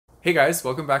Hey guys,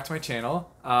 welcome back to my channel.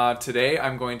 Today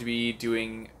I'm going to be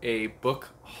doing a book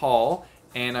haul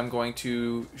and I'm going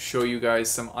to show you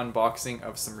guys some unboxing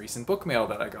of some recent book mail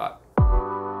that I got.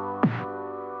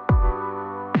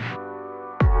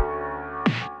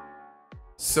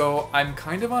 So I'm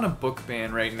kind of on a book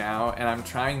ban right now and I'm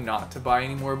trying not to buy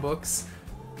any more books.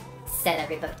 Said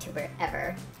every booktuber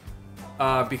ever.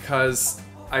 Because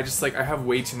I have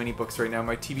way too many books right now.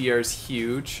 My TBR is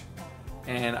huge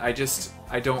and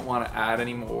I don't want to add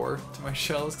any more to my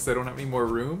shelves because I don't have any more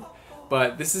room.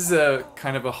 But this is a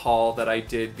kind of a haul that I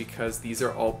did because these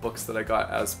are all books that I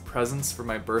got as presents for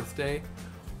my birthday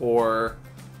or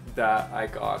that I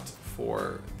got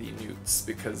for the Newts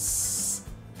because,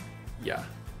 yeah.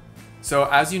 So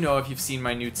as you know, if you've seen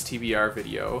my Newts TBR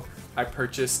video, I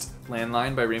purchased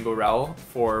Landline by Rainbow Rowell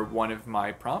for one of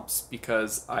my prompts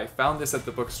because I found this at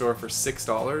the bookstore for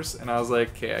 $6 and I was like,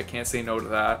 okay, I can't say no to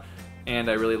that.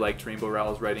 And I really liked Rainbow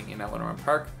Rowell's writing in Eleanor and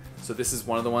Park. So this is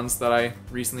one of the ones that I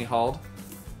recently hauled.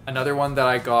 Another one that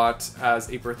I got as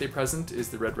a birthday present is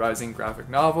the Red Rising graphic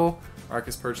novel.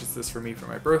 Marcus purchased this for me for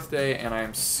my birthday and I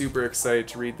am super excited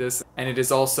to read this. And it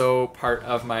is also part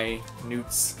of my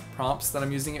Newts prompts that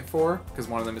I'm using it for because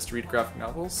one of them is to read graphic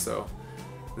novels, so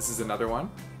this is another one.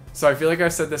 So I feel like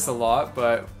I've said this a lot,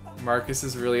 but Marcus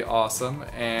is really awesome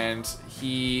and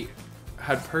he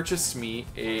had purchased me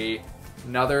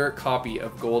another copy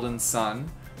of Golden Sun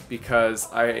because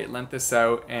I lent this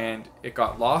out and it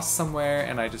got lost somewhere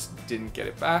and I just didn't get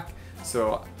it back.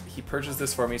 So he purchased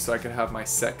this for me so I could have my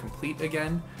set complete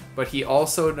again. But he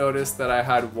also noticed that I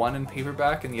had one in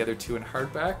paperback and the other two in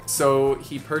hardback. So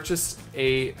he purchased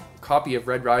a copy of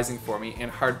Red Rising for me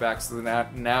in hardback so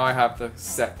that now I have the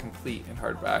set complete in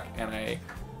hardback and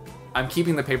I'm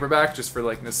keeping the paperback just for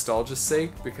like nostalgia's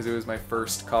sake because it was my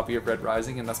first copy of Red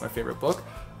Rising and that's my favorite book.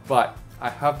 But I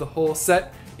have the whole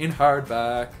set in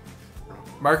hardback.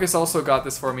 Marcus also got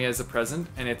this for me as a present,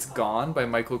 and it's Gone by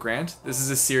Michael Grant. This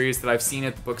is a series that I've seen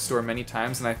at the bookstore many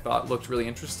times and I thought looked really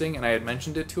interesting and I had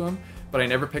mentioned it to him, but I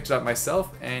never picked it up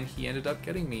myself and he ended up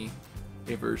getting me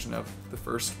a version of the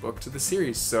first book to the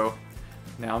series, so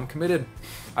now I'm committed.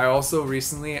 I also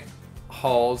recently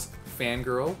hauled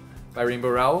Fangirl by Rainbow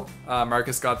Rowell.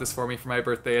 Marcus got this for me for my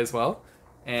birthday as well,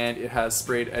 and it has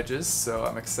sprayed edges, so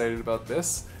I'm excited about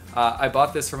this. I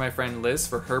bought this for my friend Liz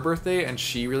for her birthday and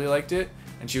she really liked it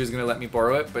and she was going to let me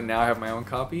borrow it, but now I have my own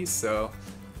copy, so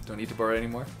don't need to borrow it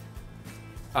anymore.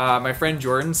 My friend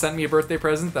Jordan sent me a birthday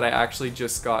present that I actually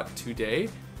just got today,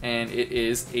 and it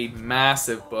is a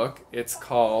massive book. It's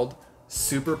called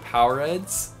Super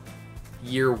Powerheads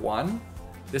Year 1.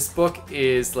 This book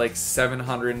is like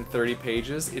 730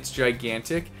 pages. It's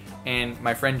gigantic, and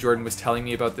my friend Jordan was telling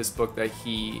me about this book that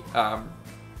he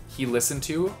listened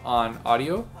to on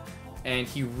audio, and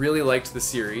he really liked the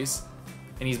series,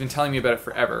 and he's been telling me about it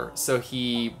forever. So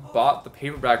he bought the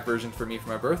paperback version for me for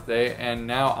my birthday, and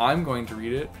now I'm going to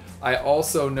read it. I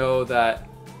also know that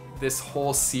this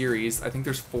whole series, I think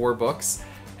there's 4 books,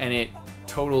 and it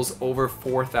totals over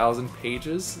 4,000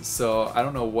 pages, so I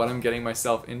don't know what I'm getting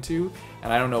myself into,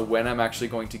 and I don't know when I'm actually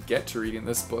going to get to reading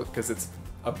this book because it's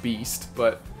a beast,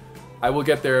 but I will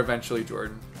get there eventually,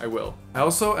 Jordan. I will. I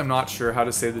also am not sure how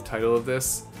to say the title of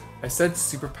this. I said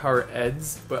Superpower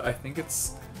Eds, but I think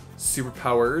it's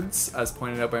Superpowereds, as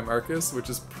pointed out by Marcus, which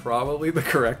is probably the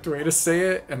correct way to say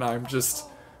it, and I'm just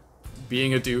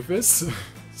being a doofus.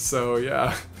 So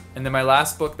yeah. And then my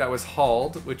last book that was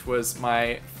hauled, which was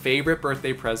my favorite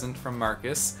birthday present from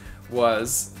Marcus,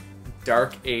 was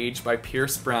Dark Age by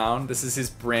Pierce Brown. This is his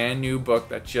brand new book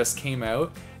that just came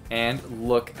out, and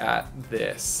look at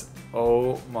this.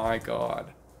 Oh my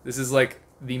god. This is like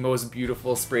the most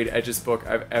beautiful sprayed edges book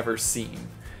I've ever seen.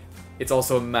 It's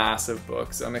also a massive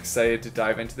book, so I'm excited to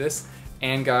dive into this.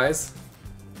 And guys,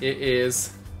 it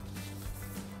is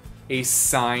a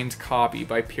signed copy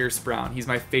by Pierce Brown. He's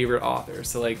my favorite author,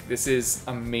 so like this is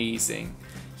amazing.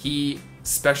 He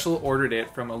special ordered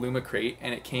it from Illumicrate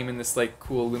and it came in this like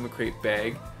cool Illumicrate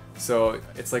bag. So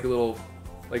it's like a little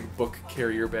like book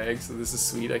carrier bag, so this is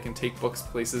sweet. I can take books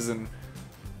places and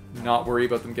not worry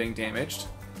about them getting damaged.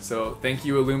 So thank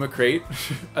you Illumicrate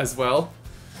as well.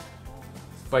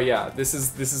 But yeah, this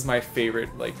is my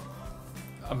favorite, like,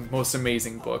 most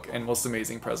amazing book and most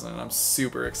amazing present, and I'm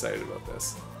super excited about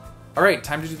this. Alright,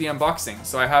 time to do the unboxing.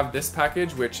 So I have this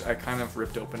package, which I kind of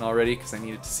ripped open already because I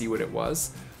needed to see what it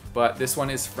was. But this one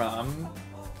is from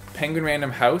Penguin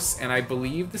Random House, and I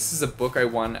believe this is a book I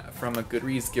won from a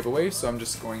Goodreads giveaway, so I'm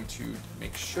just going to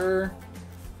make sure.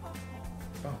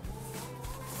 Oh.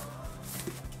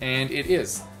 And it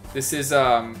is. This is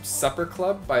Supper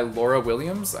Club by Laura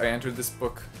Williams. I entered this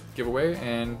book giveaway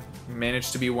and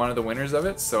managed to be one of the winners of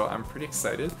it, so I'm pretty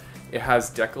excited. It has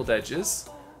deckled edges.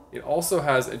 It also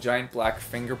has a giant black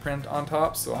fingerprint on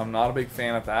top, so I'm not a big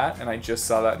fan of that, and I just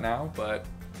saw that now, but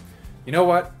you know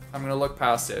what? I'm gonna look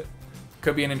past it.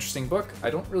 Could be an interesting book. I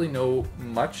don't really know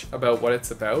much about what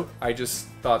it's about. I just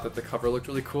thought that the cover looked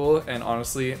really cool, and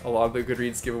honestly, a lot of the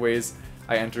Goodreads giveaways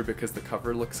I enter because the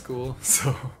cover looks cool,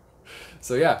 so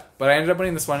yeah. But I ended up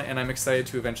winning this one, and I'm excited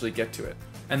to eventually get to it.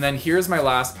 And then here's my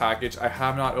last package. I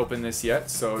have not opened this yet,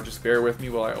 so just bear with me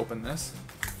while I open this.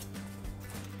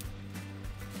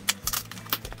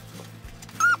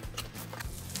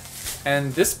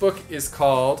 And this book is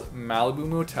called Malibu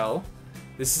Motel.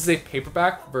 This is a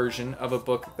paperback version of a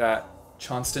book that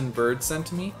Chauncey Bird sent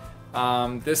to me.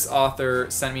 This author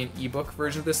sent me an ebook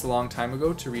version of this a long time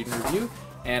ago to read and review,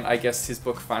 and I guess his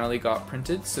book finally got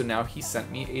printed, so now he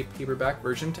sent me a paperback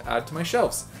version to add to my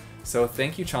shelves. So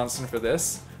thank you, Chauncey, for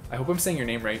this. I hope I'm saying your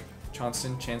name right.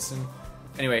 Chanston.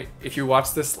 Anyway, if you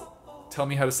watch this, tell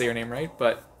me how to say your name right,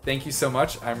 but thank you so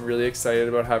much. I'm really excited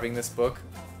about having this book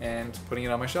and putting it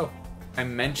on my shelf.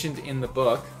 I'm mentioned in the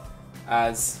book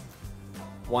as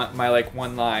my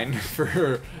one line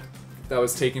for that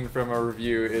was taken from a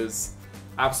review is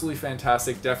absolutely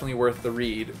fantastic, definitely worth the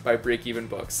read by Breakeven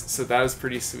Books. So that is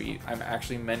pretty sweet. I'm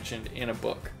actually mentioned in a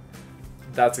book.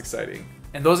 That's exciting.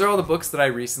 And those are all the books that I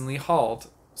recently hauled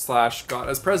 / got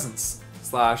as presents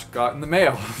 / got in the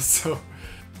mail. So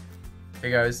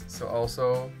hey guys, so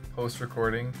also post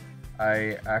recording,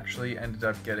 I actually ended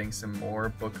up getting some more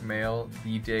book mail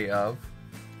the day of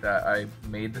that I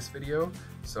made this video,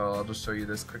 so I'll just show you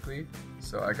this quickly.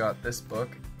 So I got this book,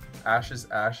 Ashes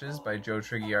Ashes by Jo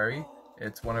Triggiari.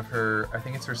 It's one of her, I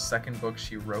think it's her second book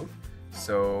she wrote,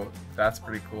 so that's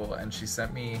pretty cool. And she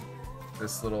sent me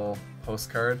this little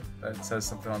postcard that says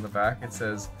something on the back. It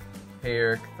says, "Hey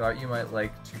Eric, thought you might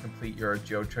like to complete your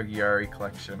Jo Triggiari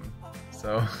collection."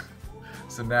 So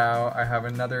now I have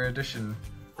another edition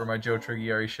for my Jo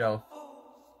Triggiari shelf.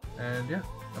 And yeah,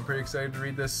 I'm pretty excited to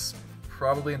read this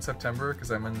probably in September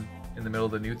because I'm in the middle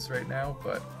of the newts right now,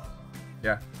 but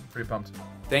yeah, pretty pumped.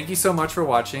 Thank you so much for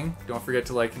watching. Don't forget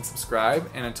to like and subscribe,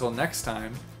 and until next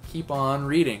time, keep on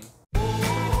reading.